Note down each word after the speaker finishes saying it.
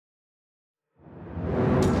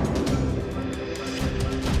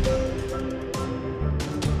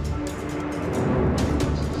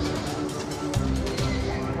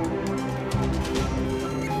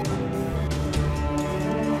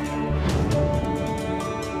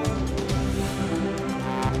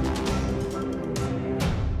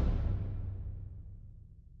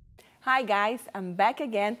Hi guys, I'm back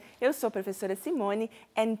again. Eu sou a professora Simone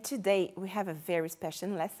and today we have a very special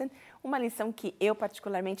lesson. Uma lição que eu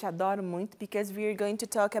particularmente adoro muito because we are going to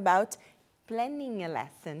talk about planning a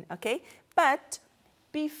lesson, okay? But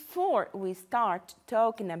before we start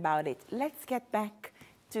talking about it, let's get back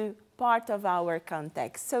to part of our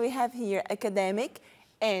context. So we have here academic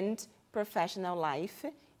and professional life.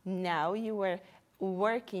 Now you are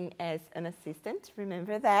working as an assistant,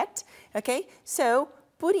 remember that, okay? So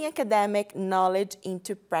putting academic knowledge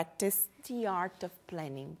into practice, the art of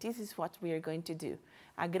planning. This is what we are going to do.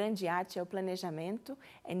 A grande arte é o planejamento,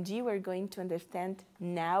 and you are going to understand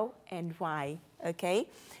now and why, okay?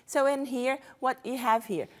 So in here, what you have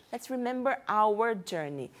here, let's remember our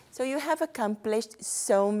journey. So you have accomplished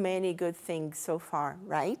so many good things so far,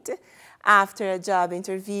 right? After a job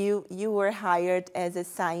interview, you were hired as a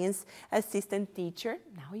science assistant teacher.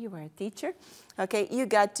 Now you are a teacher. Okay, you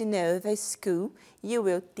got to know the school you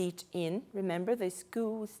will teach in. Remember the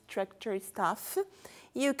school structure stuff.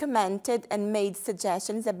 You commented and made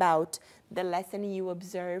suggestions about the lesson you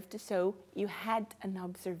observed. So you had an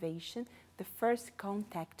observation, the first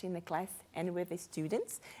contact in the class and with the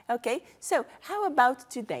students. Okay, so how about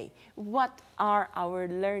today? What are our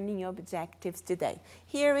learning objectives today?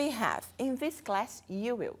 Here we have, in this class,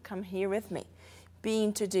 you will, come here with me, be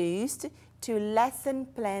introduced to lesson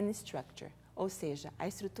plan structure. Ou seja, a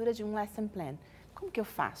estrutura de um lesson plan. Como que eu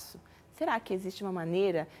faço? Será que existe uma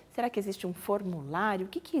maneira? Será que existe um formulário? O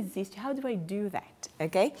que existe? How do I do that?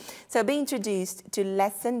 Okay? So be introduced to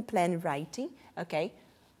lesson plan writing, okay?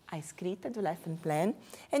 A escrita do lesson plan,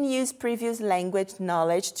 and use previous language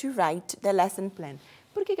knowledge to write the lesson plan.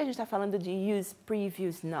 Por que a gente está falando de use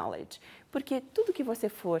previous knowledge? Porque tudo que você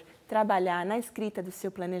for trabalhar na escrita do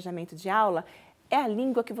seu planejamento de aula é a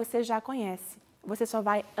língua que você já conhece. Você só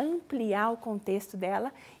vai ampliar o contexto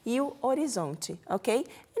dela e o horizonte, ok?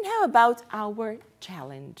 And how about our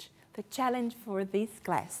challenge? The challenge for this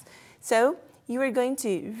class. So, you are going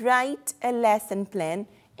to write a lesson plan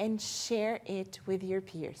and share it with your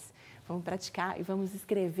peers. Vamos praticar e vamos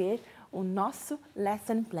escrever o nosso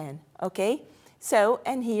lesson plan, ok? So,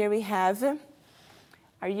 and here we have,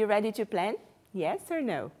 are you ready to plan? Yes or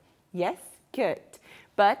no? Yes? Good.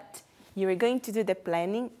 But you are going to do the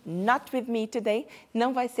planning, not with me today.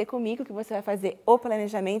 Não vai ser comigo que você vai fazer o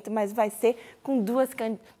planejamento, mas vai ser com duas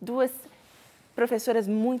professoras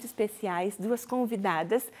muito especiais, duas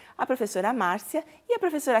convidadas, a professora Márcia e a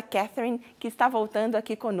professora Katherine, que está voltando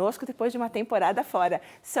aqui conosco depois de uma temporada fora.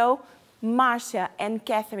 So, Márcia and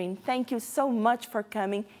Katherine, thank you so much for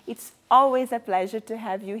coming. It's always a pleasure to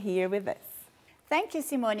have you here with us. Thank you,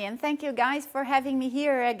 Simone, and thank you guys for having me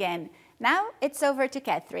here again. Now, it's over to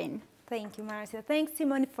Katherine. Thank you, Márcia. Thanks,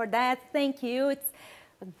 Simone, for that. Thank you. It's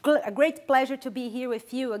a great pleasure to be here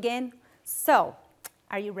with you again. So,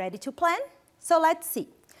 are you ready to plan? So, let's see.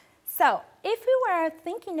 So, if we were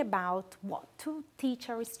thinking about what to teach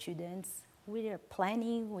our students, we are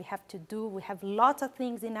planning, we have lots of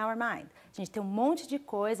things in our mind. A gente tem monte de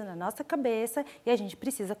coisa na nossa cabeça e a gente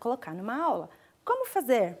precisa colocar numa aula. Como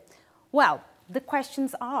fazer? Well, the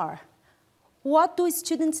questions are, what do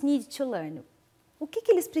students need to learn? O que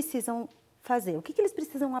eles precisam fazer? O que eles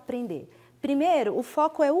precisam aprender? Primeiro, o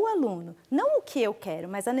foco é o aluno, não o que eu quero,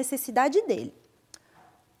 mas a necessidade dele.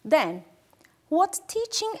 Then, what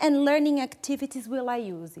teaching and learning activities will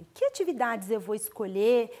I use? Que atividades eu vou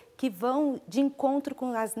escolher que vão de encontro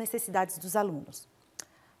com as necessidades dos alunos?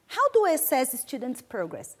 How do I assess students'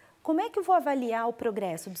 progress? Como é que eu vou avaliar o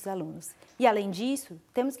progresso dos alunos? E além disso,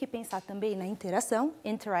 temos que pensar também na interação,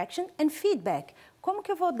 interaction and feedback. Como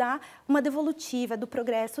que eu vou dar uma devolutiva do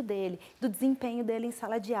progresso dele, do desempenho dele em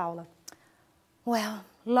sala de aula? Well,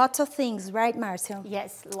 lots of things, right, Márcia?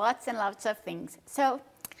 Yes, lots and lots of things. So,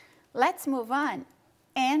 let's move on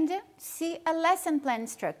and see a lesson plan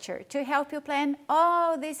structure to help you plan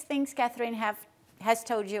all these things Katherine has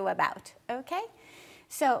told you about, okay?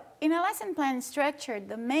 So, in a lesson plan structure,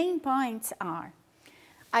 the main points are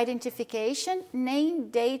identification, name,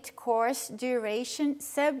 date, course, duration,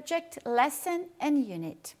 subject, lesson, and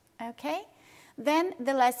unit, okay? Then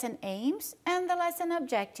the lesson aims and the lesson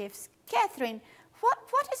objectives. Katherine,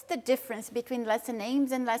 what is the difference between lesson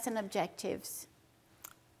aims and lesson objectives?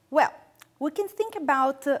 Well, we can think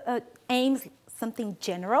about aims, something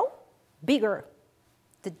general, bigger.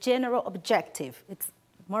 The general objective, it's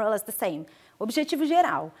more or less the same. Objetivo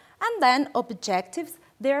geral. And then objectives,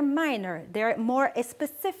 they're minor, they're more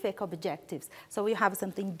specific objectives. So we have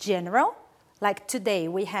something general, like today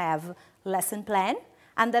we have lesson plan,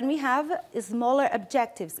 and then we have smaller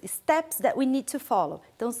objectives, steps that we need to follow.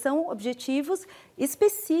 Então são objetivos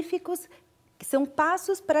específicos, que são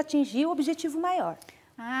passos para atingir o objetivo maior.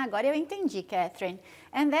 Ah, agora eu entendi, Katherine.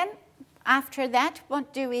 And then, after that,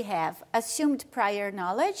 what do we have? Assumed prior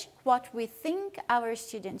knowledge, what we think our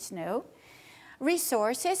students know.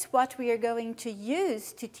 Resources, what we are going to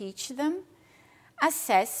use to teach them.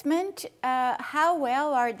 Assessment, how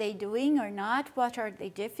well are they doing or not? What are the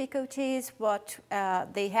difficulties? What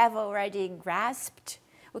they have already grasped?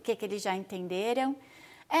 O que eles já entenderam?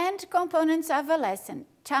 And components of a lesson.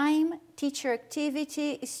 Time, teacher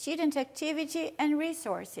activity, student activity, and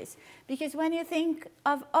resources. Because when you think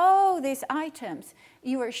of all these items,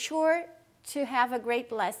 you are sure to have a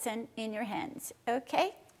great lesson in your hands,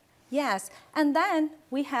 okay? Yes, and then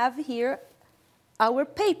we have here our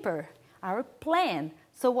paper, our plan.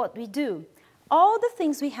 So what we do, all the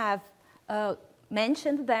things we have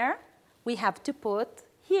mentioned there, we have to put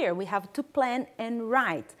here, we have to plan and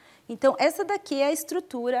write. Então, essa daqui é a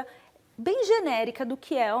estrutura bem genérica do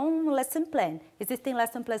que é um lesson plan. Existem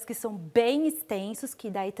lesson plans que são bem extensos, que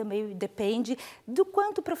daí também depende do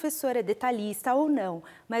quanto o professor é detalhista ou não.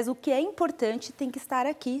 Mas o que é importante tem que estar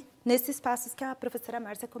aqui, nesses passos que a professora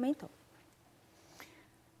Márcia comentou.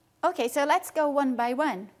 Okay, so let's go one by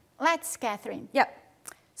one. Let's, Katherine. Yeah.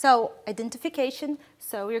 So, identification.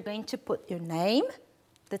 So, we're going to put your name,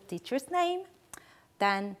 the teacher's name,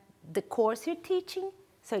 then the course you're teaching.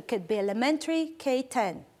 So, it could be elementary,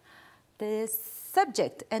 K-10. The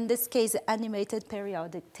subject, in this case, animated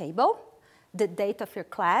periodic table, the date of your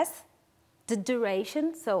class, the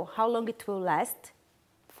duration, so how long it will last,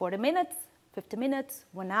 40 minutes, 50 minutes,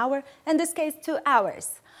 1 hour, in this case, 2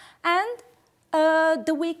 hours. And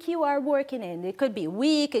the week you are working in. It could be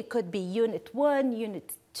week, it could be unit 1,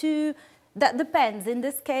 unit 2, that depends. In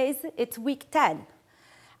this case, it's week 10.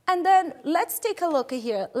 And then let's take a look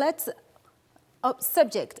here.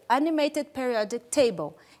 Subject, animated periodic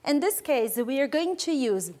table. In this case, we're going to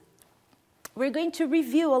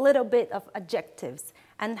review a little bit of adjectives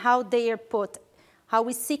and how they are put, how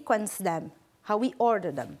we sequence them, how we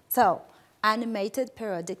order them. So, animated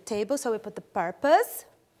periodic table, so we put the purpose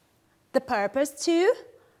to,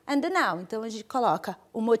 and the noun. Então, a gente coloca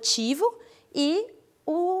o motivo e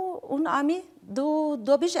o nome do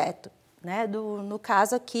objeto, né? No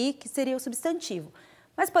caso aqui, que seria o substantivo.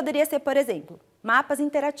 Mas poderia ser, por exemplo, mapas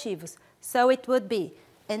interativos. So, it would be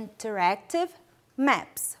interactive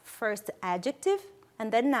maps. First adjective,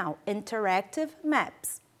 and then now, interactive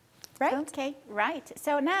maps. Right? Okay, right.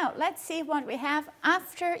 So now, let's see what we have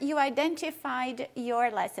after you identified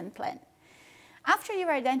your lesson plan. After you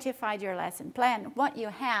identified your lesson plan, what you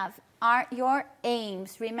have are your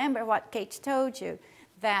aims. Remember what Kate told you,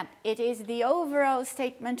 that it is the overall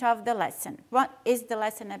statement of the lesson. What is the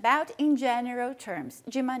lesson about in general terms,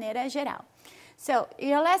 de maneira geral. So,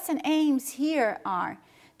 your lesson aims here are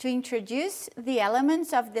to introduce the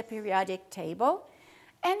elements of the periodic table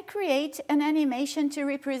and create an animation to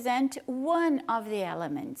represent one of the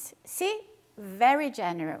elements. See? Very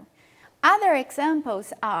general. Other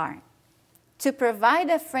examples are to provide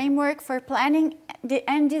a framework for planning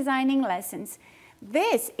and designing lessons.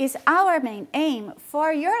 This is our main aim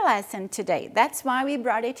for your lesson today. That's why we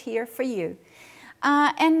brought it here for you.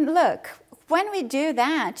 And look, when we do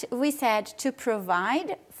that, we said to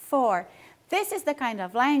provide for. This is the kind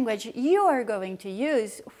of language you are going to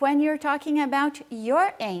use when you're talking about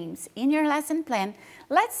your aims in your lesson plan.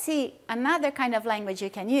 Let's see another kind of language you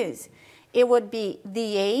can use. It would be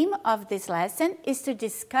the aim of this lesson is to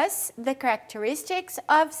discuss the characteristics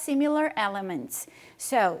of similar elements.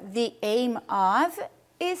 So, the aim of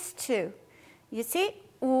is to. You see,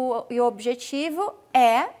 o objetivo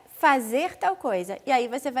é fazer tal coisa. E aí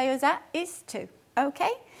você vai usar is to,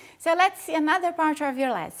 okay? So, let's see another part of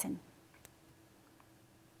your lesson.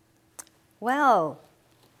 Well,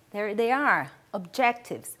 there they are,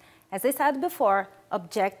 objectives. As I said before,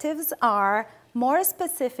 objectives are more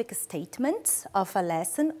specific statements of a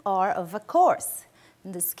lesson or of a course.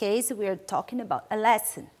 In this case, we are talking about a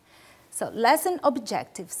lesson. So, lesson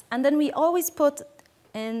objectives. And then we always put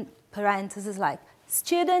in parentheses like,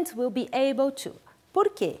 students will be able to. Por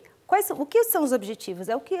quê? O que são os objetivos?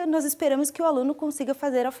 É o que nós esperamos que o aluno consiga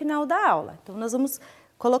fazer ao final da aula. Então, nós vamos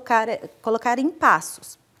colocar em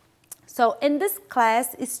passos. So, in this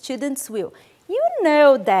class, students will. You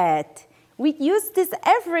know that. We use this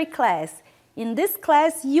every class. In this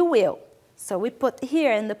class, you will. So, we put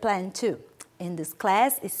here in the plan too. In this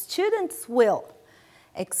class, students will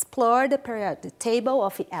explore the periodic table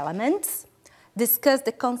of elements, discuss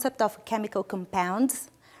the concept of chemical compounds,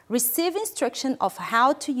 receive instruction of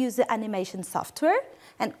how to use the animation software,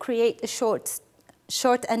 and create a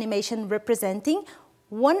short animation representing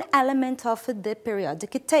one element of the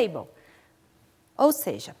periodic table. Ou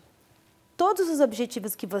seja, todos os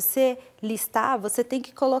objetivos que você listar, você tem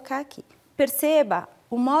que colocar aqui. Perceba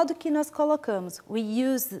o modo que nós colocamos. We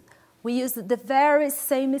use the very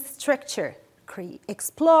same structure.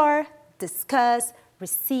 Explore, discuss,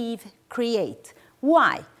 receive, create.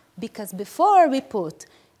 Why? Because before we put,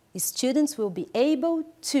 students will be able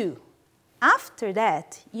to. After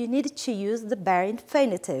that, you need to use the bare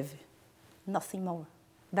infinitive. Nothing more.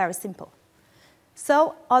 Very simple.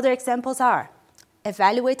 So, other examples are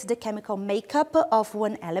evaluate the chemical makeup of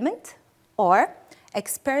one element or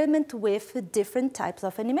experiment with different types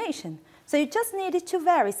of animation. So you just needed to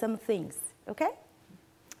vary some things, okay?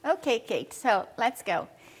 Okay, Kate, so let's go.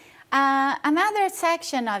 Another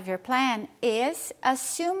section of your plan is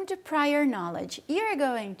assumed prior knowledge. You're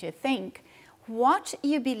going to think what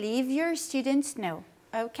you believe your students know,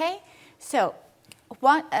 okay? So,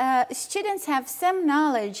 students have some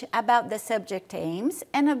knowledge about the subject aims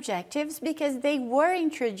and objectives because they were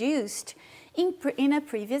introduced in a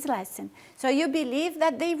previous lesson. So you believe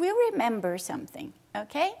that they will remember something,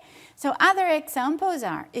 okay? So other examples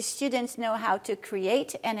are students know how to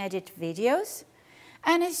create and edit videos,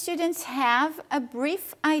 and students have a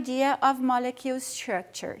brief idea of molecule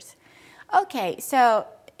structures. Okay, so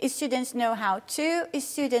students know how to,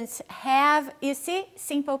 students have, you see,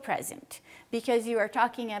 simple present, because you are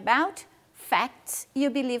talking about facts you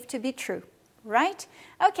believe to be true, right?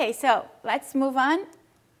 Okay, so let's move on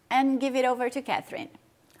and give it over to Katherine.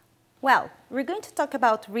 Well, we're going to talk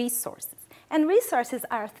about resources. And resources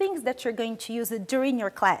are things that you're going to use during your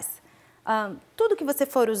class. Tudo que você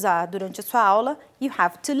for usar durante a sua aula, you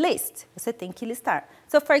have to list. Você tem que listar.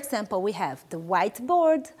 So, for example, we have the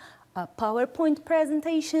whiteboard, a PowerPoint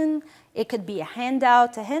presentation, it could be a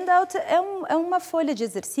handout. A handout é uma folha de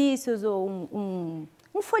exercícios ou um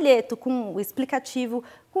folheto com explicativo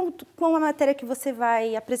com a matéria que você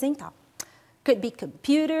vai apresentar. Could be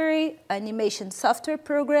computer, animation software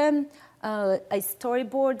program, a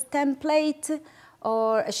storyboard template,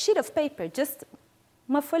 or a sheet of paper, just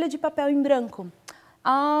uma folha de papel em branco.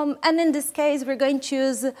 And in this case, we're going to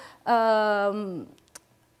use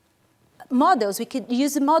models. We could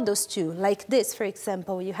use models too, like this, for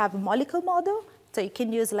example. You have a molecule model, so you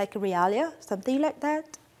can use like Realia, something like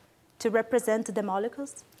that, to represent the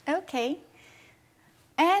molecules. Okay.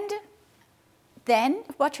 And then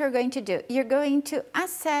what you're going to do, you're going to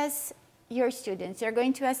assess your students. You're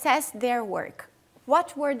going to assess their work.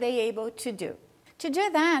 What were they able to do? To do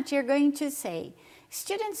that, you're going to say,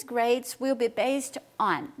 students' grades will be based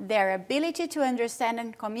on their ability to understand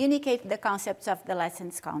and communicate the concepts of the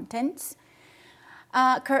lesson's contents.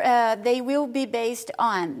 They will be based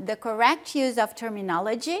on the correct use of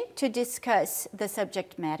terminology to discuss the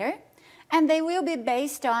subject matter. And they will be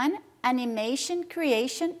based on animation,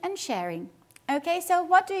 creation, and sharing. Okay, so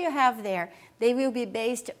what do you have there? They will be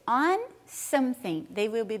based on something. They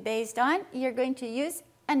will be based on, you're going to use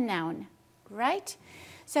a noun, right?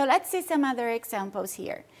 So let's see some other examples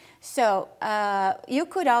here. So you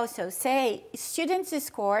could also say students'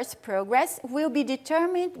 scores progress will be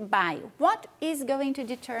determined by what is going to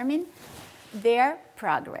determine their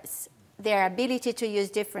progress. Their ability to use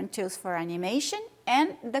different tools for animation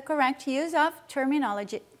and the correct use of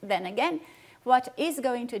terminology. Then again, what is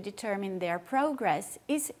going to determine their progress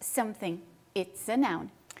is something. It's a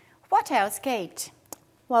noun. What else, Kate?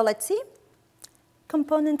 Well, let's see.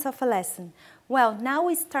 Components of a lesson. Well, now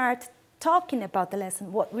we start talking about the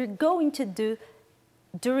lesson, what we're going to do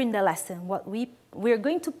during the lesson, what we're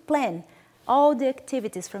going to plan all the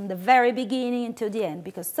activities from the very beginning until the end,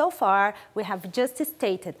 because so far we have just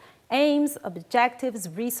stated aims, objectives,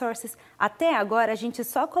 resources. Até agora a gente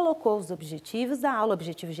só colocou os objetivos da aula,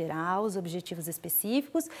 objetivo geral, os objetivos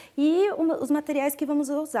específicos e os materiais que vamos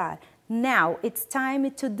usar. Now it's time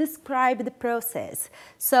to describe the process.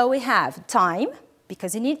 So we have time,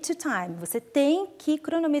 because you need to time. Você tem que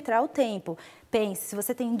cronometrar o tempo. Pense, se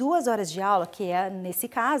você tem 2 horas de aula, que é nesse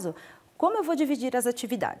caso, como eu vou dividir as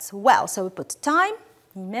atividades? Well, so we put time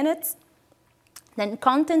in minutes, then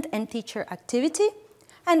content and teacher activity,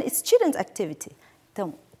 and student activity.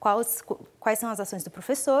 Então, quais são as ações do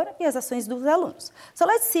professor e as ações dos alunos? So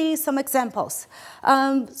let's see some examples.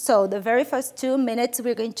 So the very first 2 minutes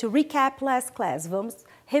we're going to recap last class. Vamos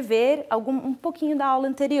rever um pouquinho da aula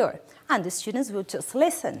anterior. And the students will just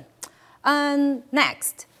listen. And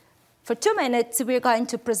next, for 2 minutes we're going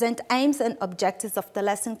to present aims and objectives of the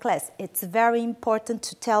lesson class. It's very important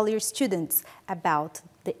to tell your students about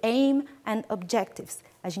the aim and objectives.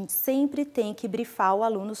 A gente sempre tem que brifar o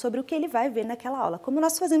aluno sobre o que ele vai ver naquela aula, como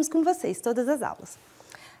nós fazemos com vocês, todas as aulas.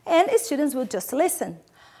 And students will just listen.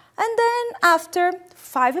 And then after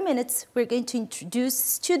 5 minutes, we're going to introduce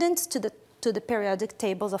students to the to the periodic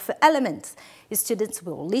tables of elements. Students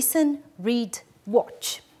will listen, read,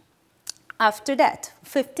 watch. After that,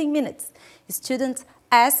 15 minutes, students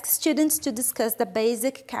ask students to discuss the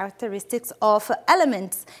basic characteristics of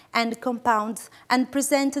elements and compounds and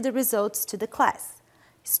present the results to the class.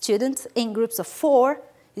 Students in groups of 4,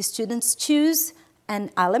 students choose an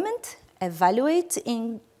element, evaluate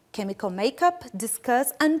in chemical makeup,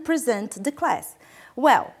 discuss and present the class.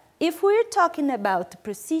 Well, if we're talking about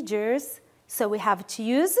procedures, so we have to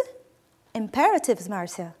use imperatives,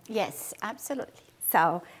 Márcia. Yes, absolutely.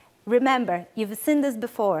 So, remember, you've seen this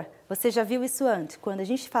before. Você já viu isso antes. Quando a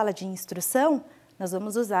gente fala de instrução, nós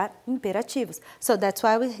vamos usar imperativos. So that's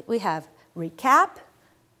why we have recap,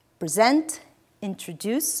 present,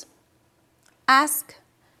 introduce, ask,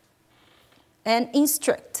 and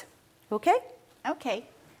instruct. Okay? Okay,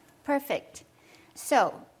 perfect.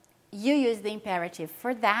 So you use the imperative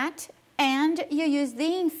for that, and you use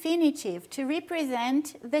the infinitive to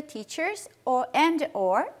represent the teachers or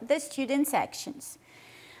the students' actions.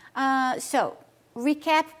 So,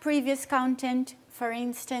 recap previous content, for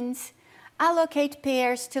instance, allocate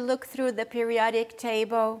pairs to look through the periodic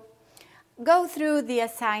table, go through the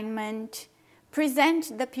assignment,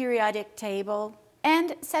 present the periodic table,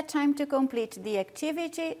 and set time to complete the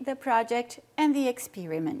activity, the project, and the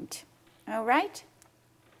experiment. All right?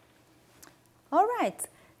 All right.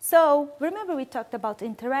 So, remember we talked about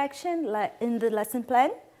interaction in the lesson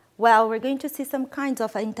plan? Well, we're going to see some kinds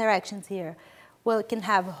of interactions here. Well, we can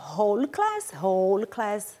have whole class,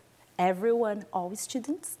 everyone, all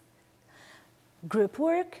students. Group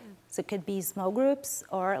work, so it could be small groups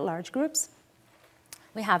or large groups.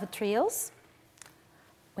 We have trios,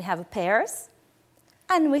 we have pairs,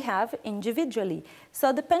 and we have individually.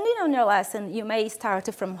 So depending on your lesson, you may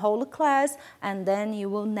start from whole class and then you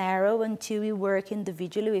will narrow until you work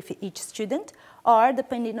individually with each student, or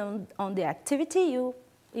depending on the activity,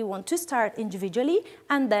 you want to start individually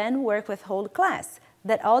and then work with whole class.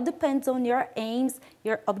 That all depends on your aims,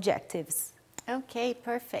 your objectives. Okay,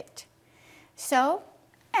 perfect. So,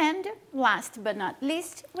 and last but not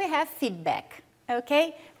least, we have feedback.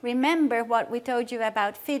 Okay, remember what we told you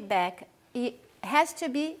about feedback. It has to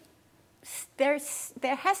be, there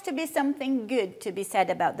has to be something good to be said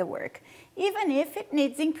about the work, even if it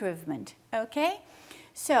needs improvement. Okay.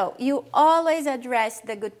 So you always address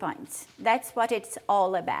the good points. That's what it's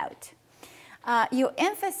all about. You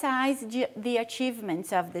emphasize the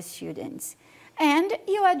achievements of the students, and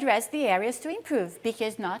you address the areas to improve,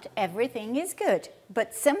 because not everything is good,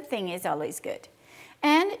 but something is always good.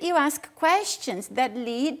 And you ask questions that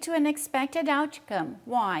lead to an expected outcome.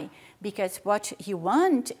 Why? Because what you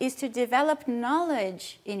want is to develop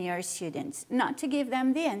knowledge in your students, not to give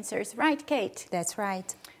them the answers. Right, Kate? That's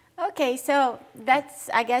right. Okay, so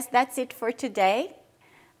I guess that's it for today.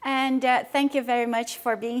 And thank you very much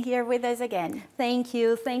for being here with us again. Thank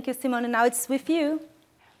you, Simone. Now it's with you.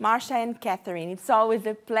 Márcia and Katherine, it's always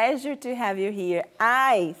a pleasure to have you here.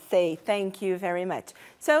 I say thank you very much.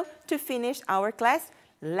 So to finish our class,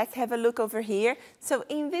 let's have a look over here. So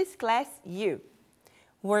in this class, you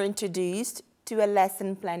were introduced to a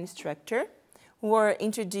lesson plan structure, were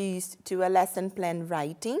introduced to a lesson plan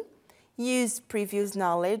writing, use previous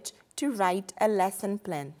knowledge to write a lesson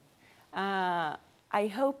plan. I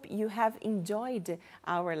hope you have enjoyed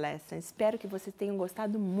our lesson. Espero que vocês tenham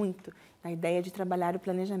gostado muito da ideia de trabalhar o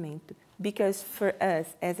planejamento. Because for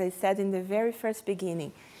us, as I said in the very first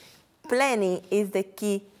beginning, planning is the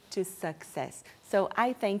key to success. So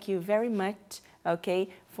I thank you very much, okay,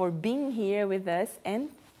 for being here with us,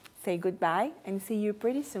 and say goodbye and see you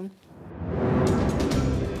pretty soon.